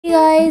Hey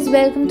guys,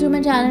 welcome to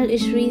my channel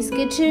Ishri's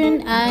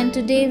Kitchen, and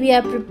today we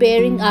are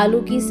preparing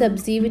aloo ki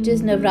sabzi, which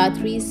is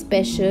Navratri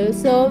special.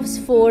 Serves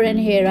 4 and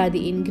here are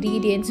the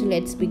ingredients. So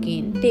let's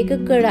begin. Take a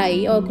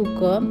kadai or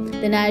cooker,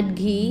 then add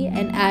ghee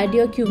and add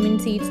your cumin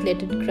seeds,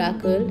 let it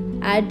crackle.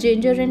 Add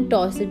ginger and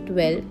toss it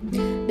well.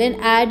 Then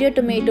add your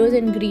tomatoes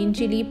and green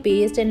chili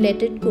paste and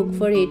let it cook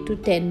for 8 to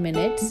 10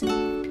 minutes.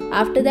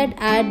 After that,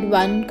 add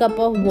 1 cup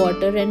of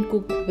water and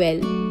cook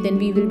well. Then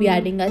we will be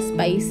adding our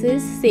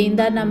spices,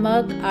 senda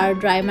namak, our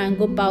dry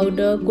mango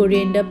powder,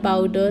 coriander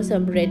powder,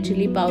 some red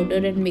chili powder,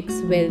 and mix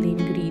well the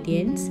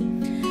ingredients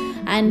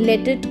and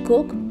let it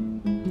cook.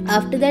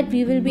 After that,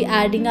 we will be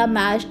adding our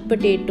mashed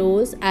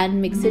potatoes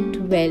and mix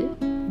it well.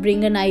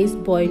 Bring a nice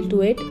boil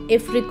to it.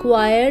 If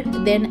required,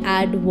 then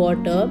add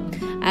water,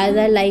 as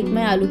I like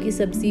my aloo ki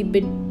sabzi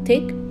bit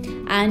thick.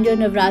 And your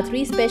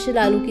Navratri special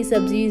aloo ki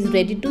sabzi is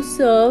ready to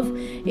serve.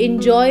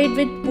 Enjoy it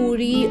with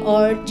puri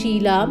or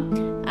chila,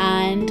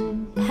 and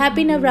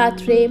happy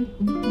Navratre.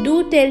 Do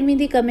tell me in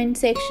the comment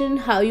section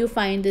how you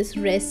find this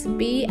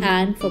recipe,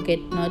 and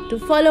forget not to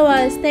follow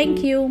us.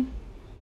 Thank you.